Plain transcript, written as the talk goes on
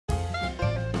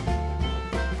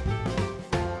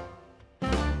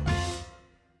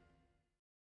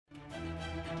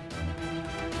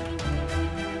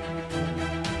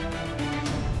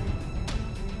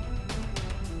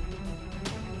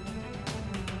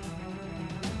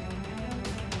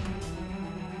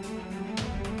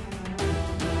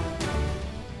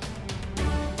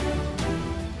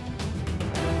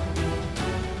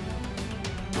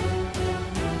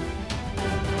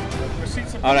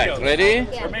All right, ready?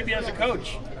 Or maybe as a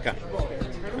coach. Go.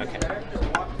 Okay.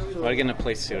 We're gonna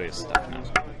play serious stuff now.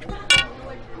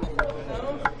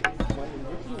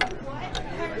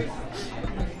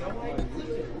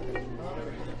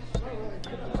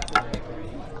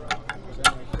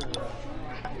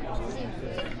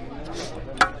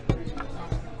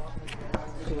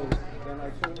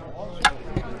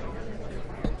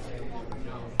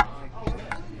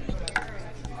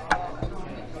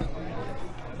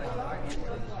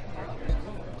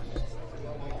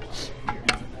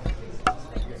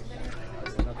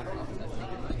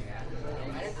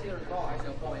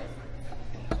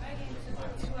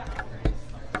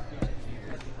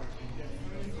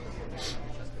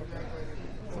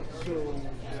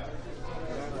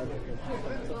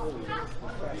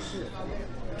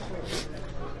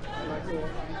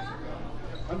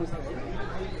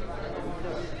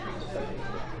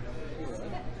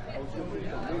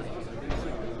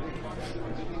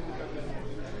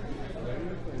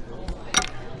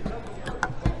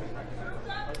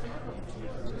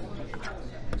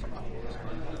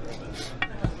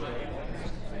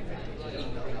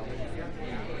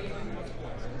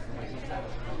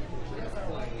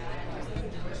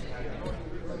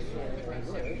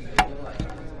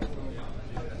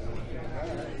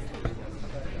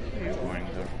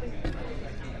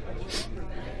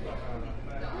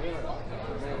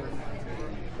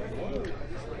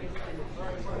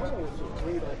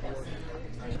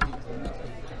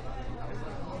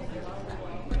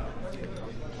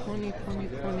 Pony.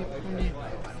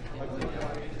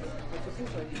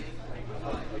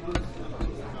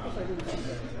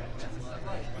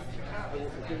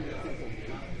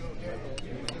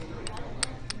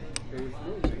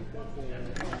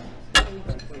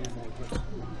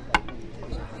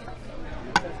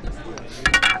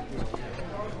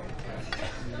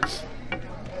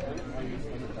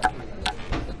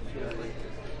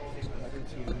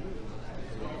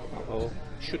 Uh-oh,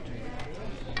 shoot.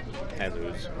 I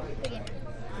lose.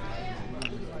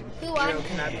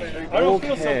 I don't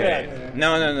feel so bad.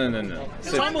 No.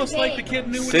 It's almost like the kid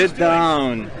knew what he was Sit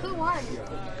down. Who won?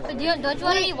 But don't you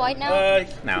want to be white now?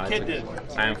 No, the kid did.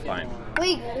 I'm fine.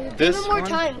 Wait, This give him more one?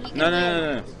 time. He can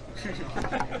No.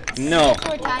 win. No.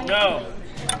 More time. No.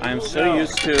 I'm so No.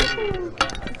 used to.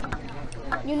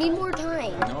 You need more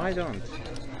time. No, I don't.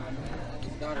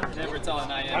 Never tell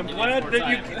an I am. I'm glad that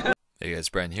you. Hey guys,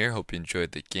 Brian here. Hope you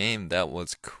enjoyed the game. That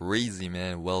was crazy,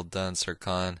 man. Well done,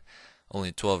 Serkan.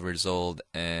 Only 12 years old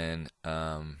and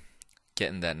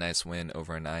getting that nice win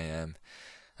over an IM.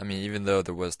 I mean, even though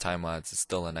there was time odds, it's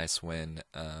still a nice win.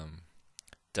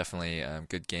 Definitely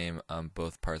good game on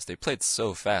both parts. They played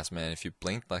so fast, man. If you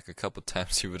blinked like a couple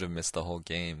times, you would have missed the whole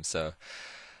game. So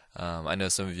I know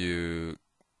some of you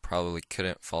probably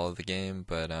couldn't follow the game,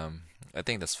 but I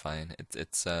think that's fine.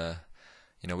 It's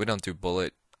you know, we don't do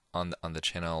bullet on the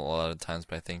channel a lot of times,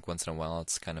 but I think once in a while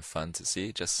it's kind of fun to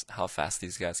see just how fast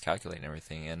these guys calculate and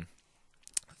everything. And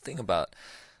the thing about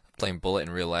playing bullet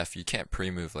in real life, you can't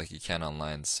pre-move like you can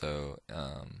online, so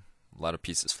a lot of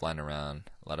pieces flying around,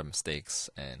 a lot of mistakes,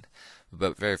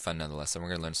 but very fun nonetheless. And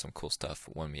we're gonna learn some cool stuff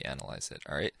when we analyze it.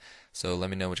 All right, so let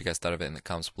me know what you guys thought of it in the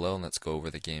comments below, and let's go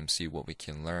over the game, see what we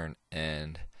can learn.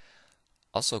 And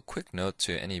also, quick note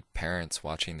to any parents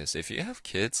watching this: if you have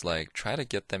kids, like, try to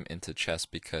get them into chess,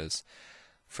 because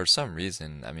for some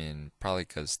reason, I mean, probably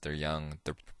because they're young,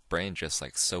 their brain just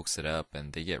like soaks it up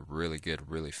and they get really good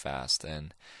really fast.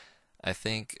 And I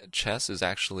think chess is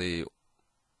actually,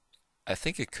 I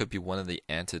think it could be one of the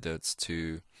antidotes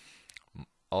to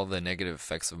all the negative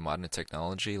effects of modern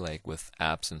technology, like with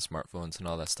apps and smartphones and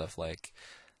all that stuff. Like,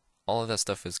 all of that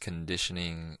stuff is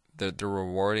conditioning, they're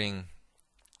rewarding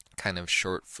kind of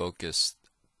short focused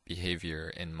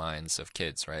behavior in minds of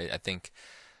kids, right? I think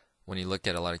when you look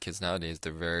at a lot of kids nowadays,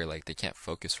 they're very like, they can't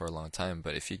focus for a long time.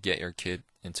 But if you get your kid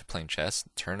into playing chess,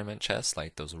 tournament chess,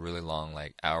 like those really long,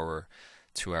 like hour,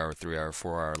 2 hour, 3 hour,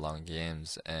 4 hour long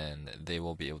games, and they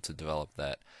will be able to develop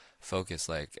that focus.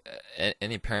 Like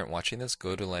any parent watching this,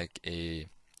 go to like a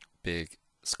big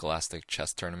scholastic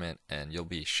chess tournament and you'll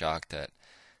be shocked at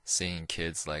seeing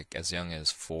kids like as young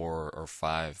as 4 or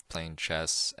 5 playing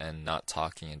chess and not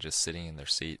talking and just sitting in their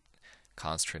seat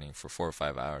concentrating for 4 or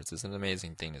 5 hours. It's an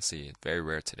amazing thing to see. It's very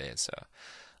rare today, so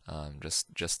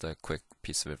just a quick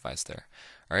piece of advice there.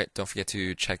 Alright, don't forget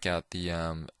to check out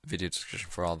the video description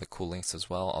for all the cool links as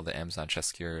well. All the Amazon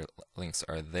chess gear links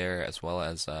are there, as well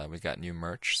as we got new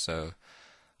merch, so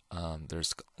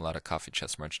there's a lot of coffee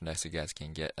chess merchandise you guys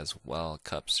can get as well,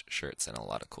 cups, shirts, and a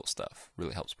lot of cool stuff.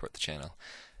 Really helps support the channel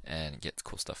and get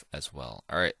cool stuff as well.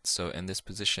 Alright, so in this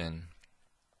position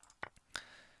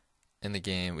in the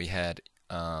game we had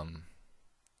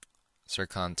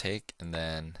Serkan take, and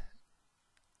then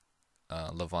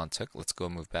Levon took. Let's go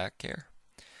move back here.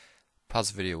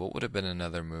 Pause the video. What would have been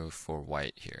another move for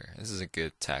white here? This is a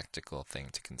good tactical thing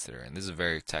to consider, and this is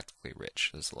very tactically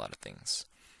rich. There's a lot of things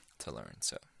to learn.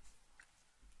 So,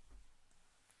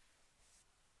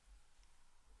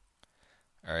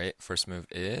 all right, first move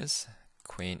is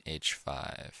Queen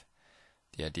H5.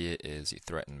 The idea is you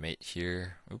threaten mate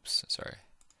here. Oops, sorry.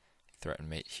 You threaten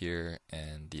mate here,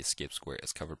 and the escape square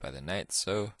is covered by the knight.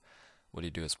 So, what do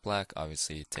you do as black?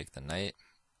 Obviously, take the knight,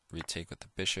 retake with the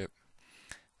bishop.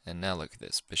 And now look at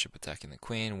this, bishop attacking the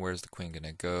queen. Where's the queen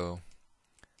gonna go?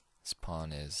 This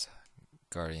pawn is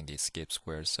guarding the escape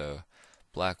square, so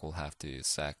black will have to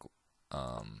sack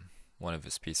one of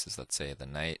his pieces, let's say the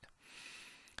knight,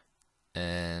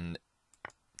 and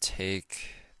take,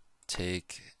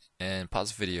 and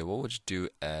pause the video. What would you do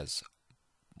as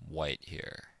white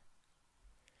here?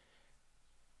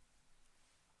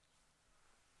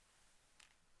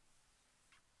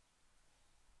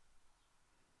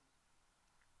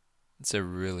 It's a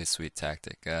really sweet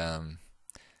tactic. I'm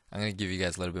gonna give you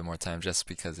guys a little bit more time just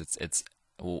because it's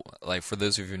like, for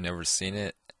those of you who've never seen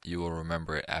it, you will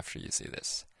remember it after you see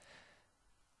this.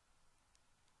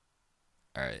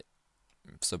 Alright,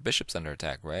 so bishop's under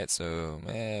attack, right? So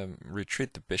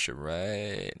retreat the bishop,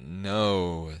 right?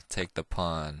 No, take the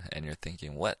pawn. And you're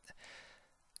thinking, what?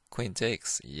 Queen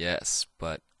takes, yes,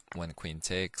 but when queen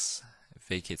takes, it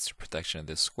vacates the protection of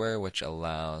this square, which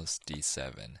allows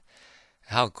d7.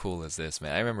 How cool is this,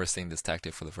 man? I remember seeing this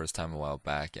tactic for the first time a while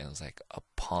back, and it was like a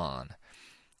pawn,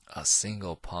 a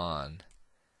single pawn,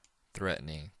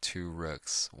 threatening 2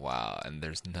 rooks. Wow, and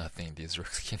there's nothing these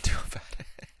rooks can do about it.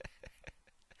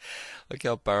 Look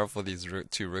how powerful these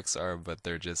 2 rooks are, but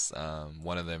they're just,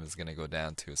 one of them is going to go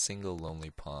down to a single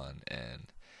lonely pawn, and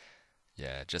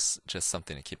yeah, just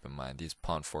something to keep in mind. These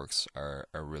pawn forks are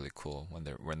really cool when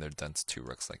they're done to 2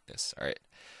 rooks like this. All right.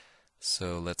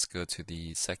 So let's go to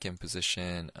the second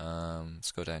position.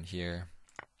 Let's go down here.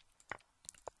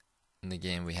 In the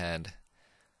game we had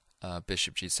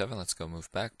bishop g7. Let's go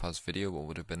move back. Pause video. What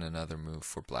would have been another move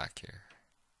for black here?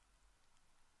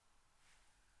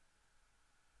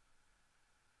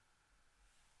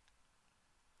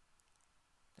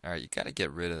 Alright, you got to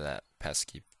get rid of that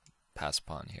pesky pass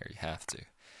pawn here. You have to.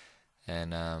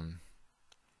 And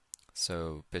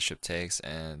so bishop takes,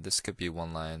 and this could be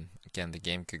one line. Again, the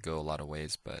game could go a lot of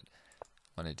ways, but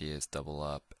one idea is double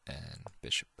up and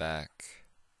bishop back.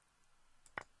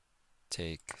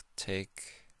 Take,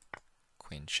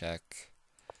 queen check,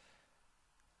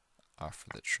 offer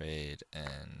the trade,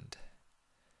 and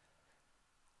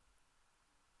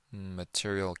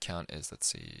material count is, let's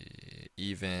see,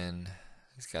 even.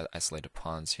 He's got isolated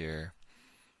pawns here.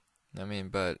 I mean,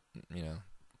 but, you know,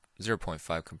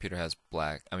 0.5 computer has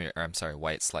black, I'm sorry,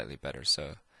 white slightly better,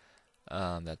 so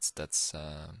that's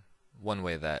one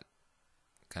way that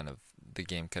kind of the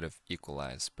game could have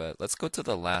equalized. But let's go to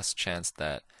the last chance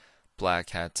that black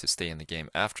had to stay in the game.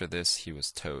 After this, he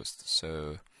was toast.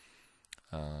 So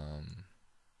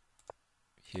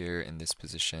here in this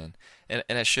position, and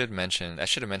I should have mentioned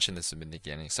this in the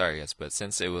beginning, sorry guys, but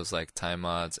since it was like time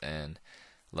mods and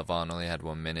Levon only had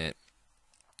 1 minute,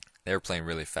 they were playing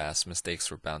really fast.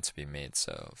 Mistakes were bound to be made,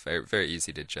 so very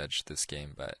easy to judge this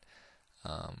game. But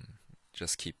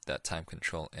just keep that time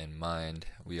control in mind.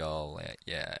 We all,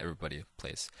 everybody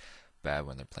plays bad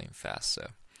when they're playing fast. So,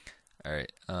 all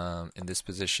right. In this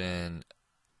position,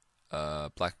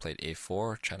 black played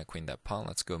a4, trying to queen that pawn.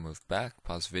 Let's go move back.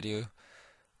 Pause video.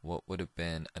 What would have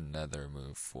been another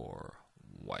move for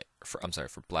white? For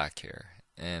black here.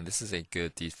 And this is a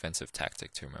good defensive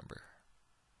tactic to remember.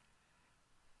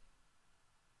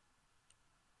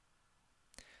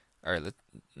 Alright,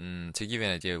 to give you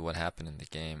an idea of what happened in the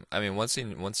game, I mean, once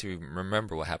you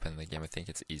remember what happened in the game, I think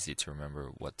it's easy to remember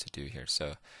what to do here.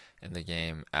 So, in the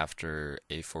game, after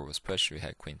a4 was pushed, we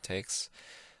had queen takes.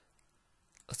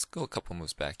 Let's go a couple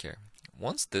moves back here.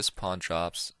 Once this pawn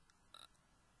drops,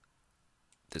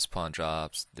 this pawn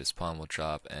will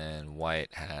drop, and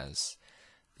white has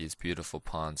these beautiful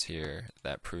pawns here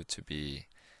that prove to be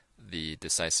the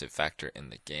decisive factor in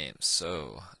the game.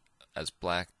 So, as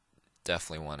black,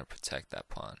 definitely want to protect that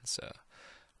pawn. So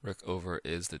rook over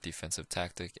is the defensive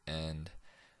tactic, and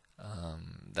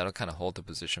that'll kind of hold the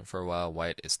position for a while.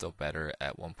 White is still better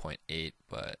at 1.8,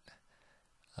 but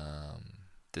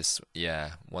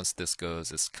once this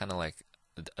goes, it's kind of like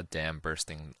a dam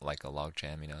bursting like a log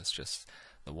jam. You know, it's just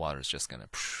the water's just gonna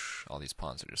all these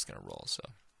pawns are just gonna roll. So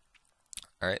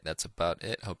alright, that's about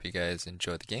it. Hope you guys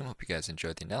enjoyed the game. Hope you guys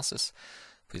enjoyed the analysis.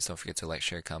 Please don't forget to like,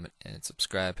 share, comment, and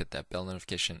subscribe. Hit that bell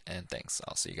notification, and thanks.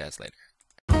 I'll see you guys later.